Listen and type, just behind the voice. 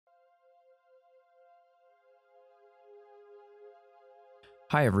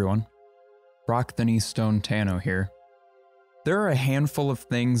Hi everyone, Rock the Knee Stone Tano here. There are a handful of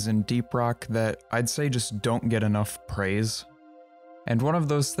things in deep rock that I'd say just don't get enough praise. And one of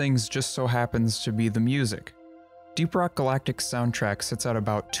those things just so happens to be the music. Deep Rock Galactic's soundtrack sits at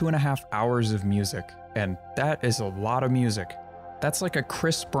about 2.5 hours of music, and that is a lot of music. That's like a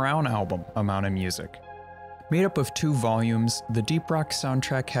Chris Brown album amount of music. Made up of 2 volumes, the Deep Rock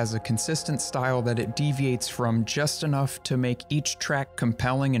soundtrack has a consistent style that it deviates from just enough to make each track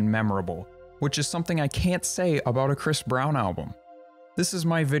compelling and memorable, which is something I can't say about a Chris Brown album. This is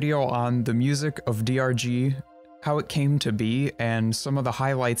my video on the music of DRG, how it came to be, and some of the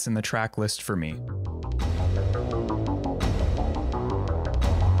highlights in the track list for me.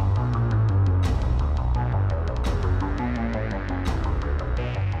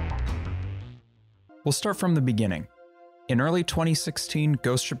 We'll start from the beginning. In early 2016,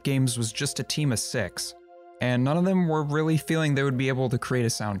 Ghost Ship Games was just a team of 6, and none of them were really feeling they would be able to create a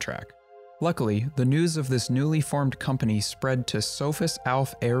soundtrack. Luckily, the news of this newly formed company spread to Sophus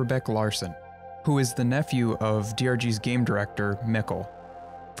Alf Eirbeck Larsen, who is the nephew of DRG's game director, Mikkel.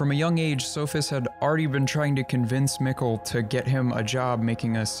 From a young age, Sophus had already been trying to convince Mikkel to get him a job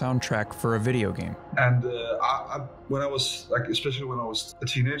making a soundtrack for a video game. And when I was, especially when I was a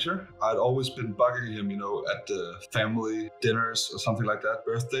teenager, I'd always been bugging him, at the family dinners or something like that,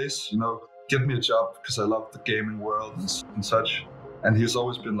 birthdays, get me a job because I love the gaming world and such. And he's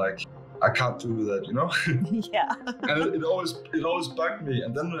always been like, I can't do that, Yeah. And it always bugged me.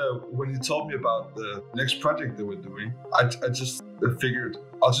 And then when he told me about the next project they were doing, I just figured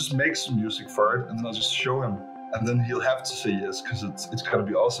I'll just make some music for it and then I'll just show him. And then he'll have to say yes, because it's gonna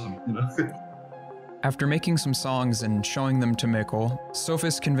be awesome, After making some songs and showing them to Mikkel,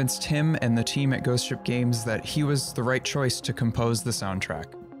 Sophus convinced him and the team at Ghost Ship Games that he was the right choice to compose the soundtrack.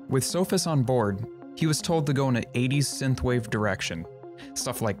 With Sophus on board, he was told to go in an 80s synthwave direction.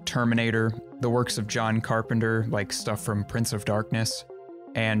 Stuff like Terminator, the works of John Carpenter, like stuff from Prince of Darkness,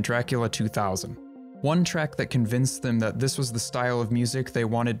 and Dracula 2000. One track that convinced them that this was the style of music they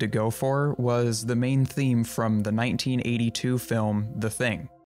wanted to go for was the main theme from the 1982 film The Thing.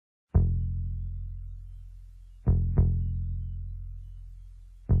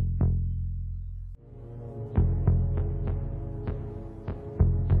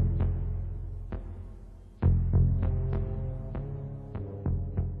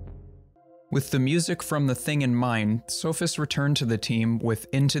 With the music from The Thing in mind, Sophus returned to the team with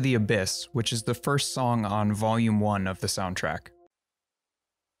Into the Abyss, which is the first song on Volume 1 of the soundtrack.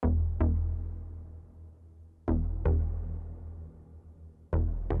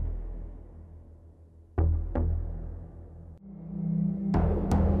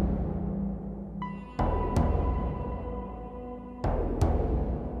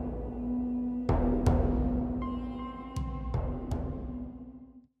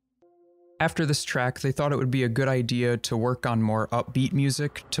 After this track, they thought it would be a good idea to work on more upbeat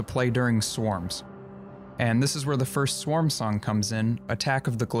music to play during swarms. And this is where the first swarm song comes in, Attack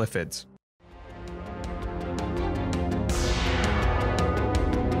of the Glyphids.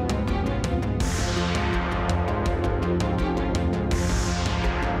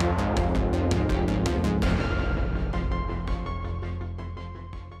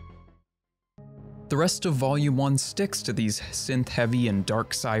 The rest of Volume 1 sticks to these synth-heavy and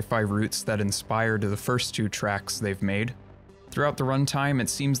dark sci-fi roots that inspired the first 2 tracks they've made. Throughout the runtime, it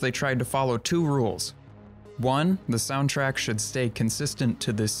seems they tried to follow 2 rules. 1, the soundtrack should stay consistent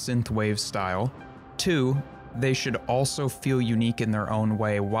to this synthwave style. 2, they should also feel unique in their own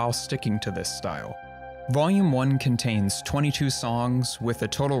way while sticking to this style. Volume 1 contains 22 songs with a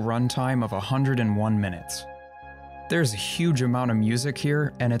total runtime of 101 minutes. There's a huge amount of music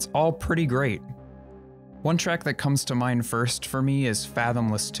here, and it's all pretty great. One track that comes to mind first for me is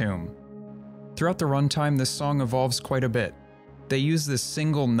Fathomless Tomb. Throughout the runtime, this song evolves quite a bit. They use this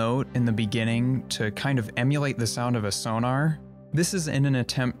single note in the beginning to kind of emulate the sound of a sonar. This is in an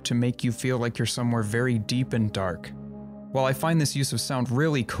attempt to make you feel like you're somewhere very deep and dark. While I find this use of sound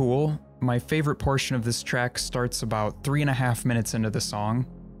really cool, my favorite portion of this track starts about 3.5 minutes into the song.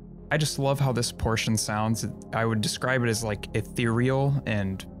 I just love how this portion sounds. I would describe it as like ethereal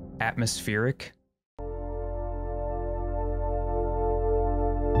and atmospheric.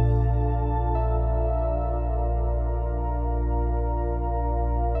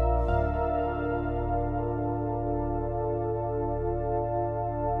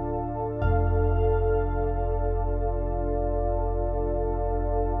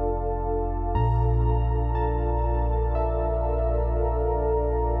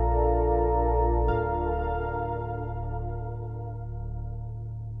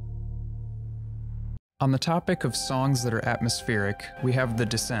 On the topic of songs that are atmospheric, we have The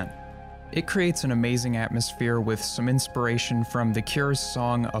Descent. It creates an amazing atmosphere with some inspiration from The Cure's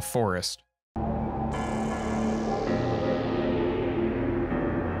song A Forest.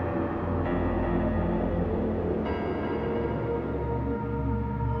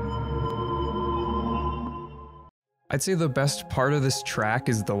 I'd say the best part of this track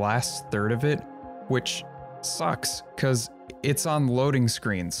is the last third of it, which sucks, because it's on loading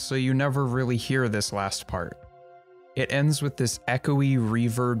screens, so you never really hear this last part. It ends with this echoey,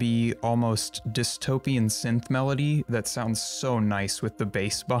 reverby, almost dystopian synth melody that sounds so nice with the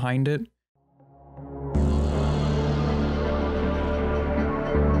bass behind it.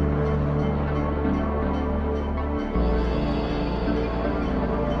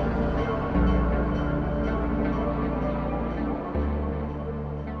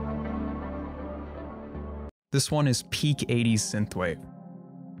 This one is peak 80s synthwave.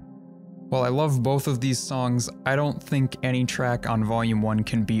 While I love both of these songs, I don't think any track on Volume 1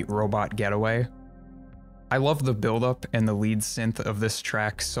 can beat Robot Getaway. I love the build-up and the lead synth of this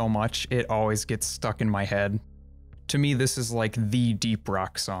track so much, it always gets stuck in my head. To me, this is like the deep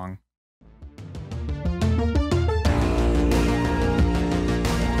rock song.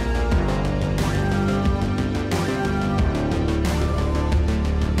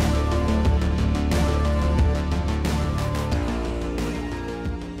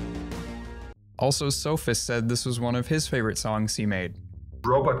 Also, Sophus said this was one of his favorite songs he made.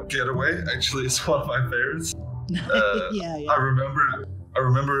 Robot Getaway actually is one of my favorites. Yeah. I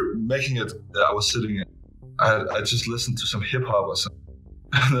remember making it. I was sitting. I just listened to some hip hop or something,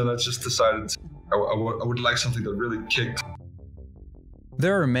 and then I just decided I would like something that really kicked.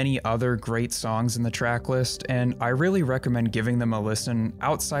 There are many other great songs in the track list, and I really recommend giving them a listen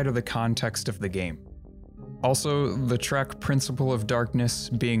outside of the context of the game. Also, the track Principle of Darkness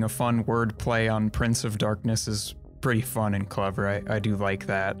being a fun word play on Prince of Darkness is pretty fun and clever, I do like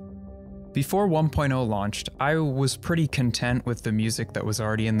that. Before 1.0 launched, I was pretty content with the music that was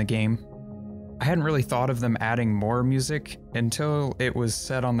already in the game. I hadn't really thought of them adding more music until it was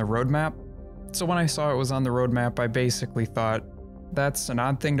set on the roadmap, so when I saw it was on the roadmap I basically thought, that's an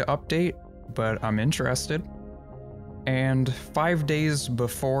odd thing to update, but I'm interested. And 5 days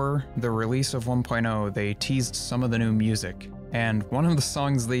before the release of 1.0, they teased some of the new music, and one of the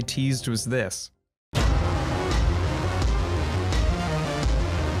songs they teased was this.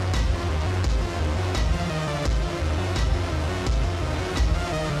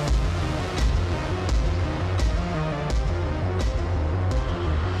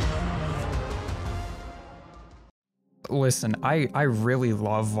 Listen, I really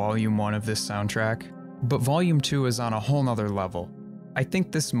love Volume 1 of this soundtrack. But Volume 2 is on a whole nother level. I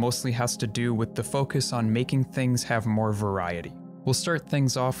think this mostly has to do with the focus on making things have more variety. We'll start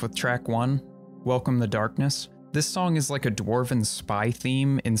things off with track 1, Welcome the Darkness. This song is like a dwarven spy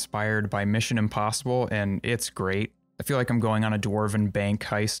theme inspired by Mission Impossible, and it's great. I feel like I'm going on a dwarven bank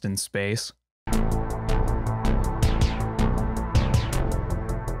heist in space.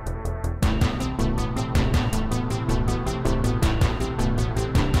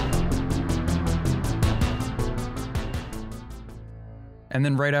 And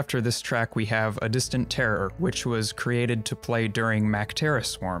then right after this track we have A Distant Terror, which was created to play during Mactera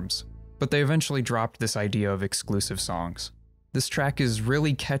swarms, but they eventually dropped this idea of exclusive songs. This track is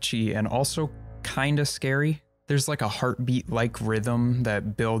really catchy and also kinda scary. There's like a heartbeat-like rhythm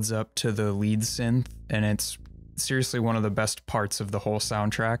that builds up to the lead synth, and it's seriously one of the best parts of the whole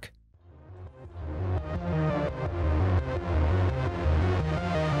soundtrack.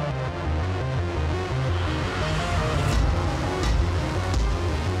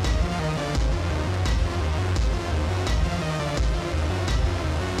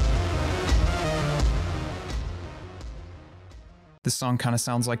 This song kind of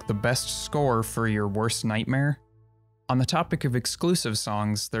sounds like the best score for your worst nightmare. On the topic of exclusive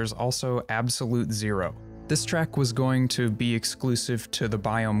songs, there's also Absolute Zero. This track was going to be exclusive to the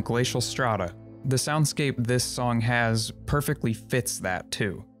biome Glacial Strata. The soundscape this song has perfectly fits that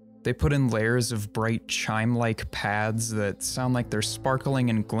too. They put in layers of bright chime-like pads that sound like they're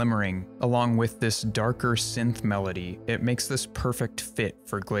sparkling and glimmering, along with this darker synth melody. It makes this perfect fit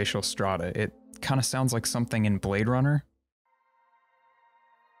for Glacial Strata. It kind of sounds like something in Blade Runner.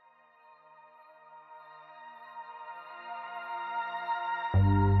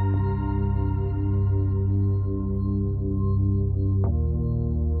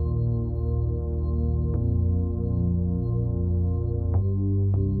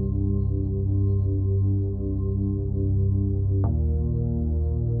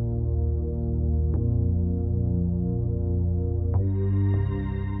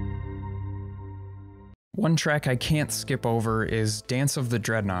 One track I can't skip over is Dance of the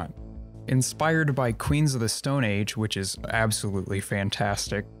Dreadnought. Inspired by Queens of the Stone Age, which is absolutely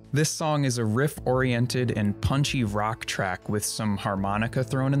fantastic, this song is a riff-oriented and punchy rock track with some harmonica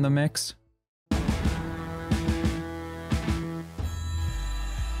thrown in the mix.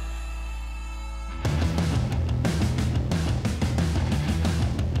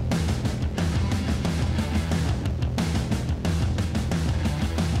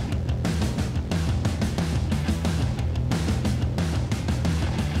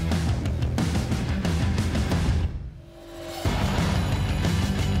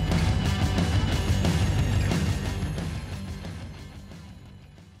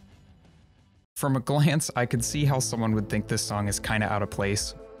 From a glance, I could see how someone would think this song is kinda out of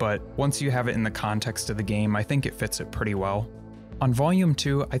place, but once you have it in the context of the game, I think it fits it pretty well. On Volume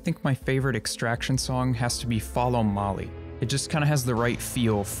 2, I think my favorite Extraction song has to be Follow Molly. It just kinda has the right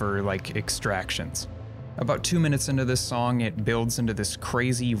feel for, like, extractions. About 2 minutes into this song, it builds into this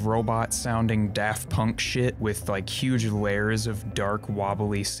crazy robot-sounding Daft Punk shit with, like, huge layers of dark,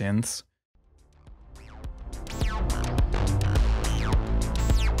 wobbly synths.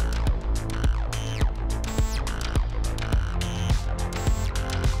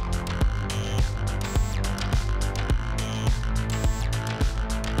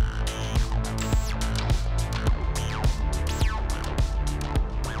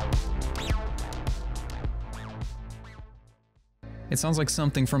 It sounds like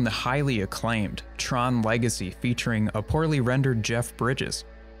something from the highly acclaimed Tron Legacy featuring a poorly rendered Jeff Bridges.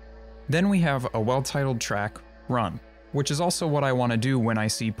 Then we have a well-titled track, Run, which is also what I want to do when I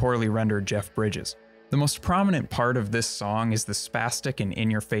see poorly rendered Jeff Bridges. The most prominent part of this song is the spastic and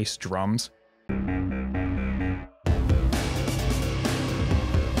in-your-face drums.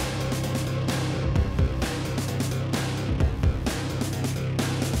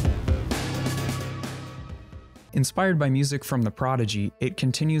 Inspired by music from The Prodigy, it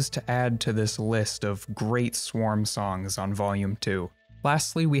continues to add to this list of great Swarm songs on Volume 2.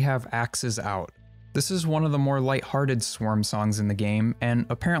 Lastly, we have Axes Out. This is one of the more lighthearted Swarm songs in the game, and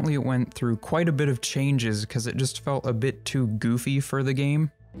apparently it went through quite a bit of changes because it just felt a bit too goofy for the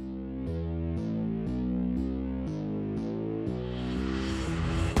game.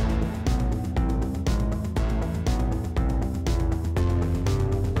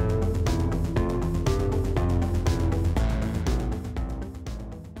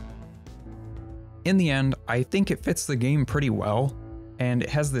 In the end, I think it fits the game pretty well, and it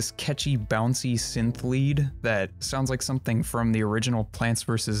has this catchy, bouncy synth lead that sounds like something from the original Plants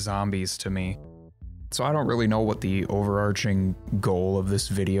vs. Zombies to me. So I don't really know what the overarching goal of this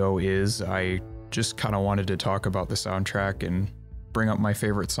video is. I just kind of wanted to talk about the soundtrack and bring up my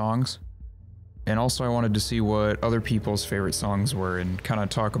favorite songs. And also I wanted to see what other people's favorite songs were and kind of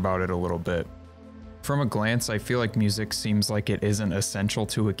talk about it a little bit. From a glance, I feel like music seems like it isn't essential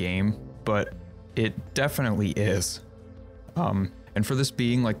to a game, but it definitely is. And for this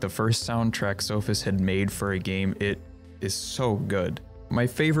being like the first soundtrack Sophus had made for a game, it is so good. My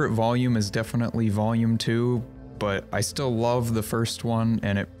favorite volume is definitely Volume 2, but I still love the first one,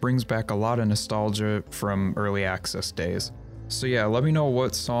 and it brings back a lot of nostalgia from early access days. So yeah, let me know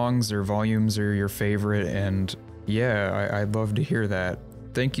what songs or volumes are your favorite, and yeah, I'd love to hear that.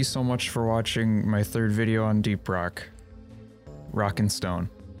 Thank you so much for watching my third video on Deep Rock. Rock and Stone.